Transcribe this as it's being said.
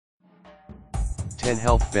10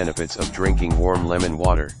 Health Benefits of Drinking Warm Lemon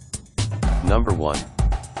Water. Number 1.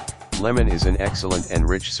 Lemon is an excellent and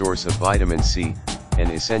rich source of vitamin C,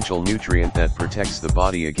 an essential nutrient that protects the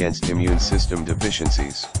body against immune system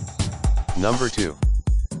deficiencies. Number 2.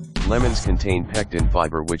 Lemons contain pectin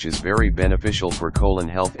fiber, which is very beneficial for colon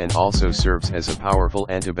health and also serves as a powerful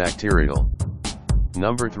antibacterial.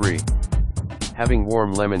 Number 3. Having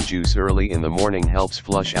warm lemon juice early in the morning helps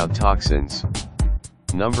flush out toxins.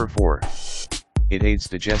 Number 4. It aids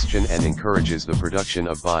digestion and encourages the production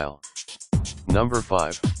of bile. Number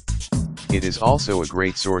 5. It is also a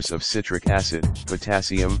great source of citric acid,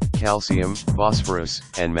 potassium, calcium, phosphorus,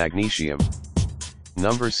 and magnesium.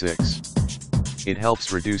 Number 6. It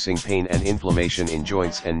helps reducing pain and inflammation in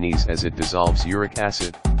joints and knees as it dissolves uric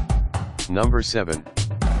acid. Number 7.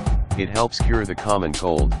 It helps cure the common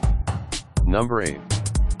cold. Number 8.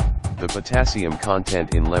 The potassium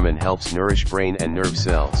content in lemon helps nourish brain and nerve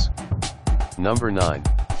cells. Number 9.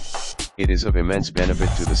 It is of immense benefit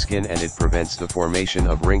to the skin and it prevents the formation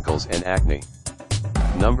of wrinkles and acne.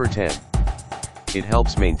 Number 10. It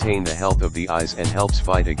helps maintain the health of the eyes and helps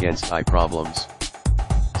fight against eye problems.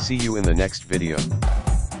 See you in the next video.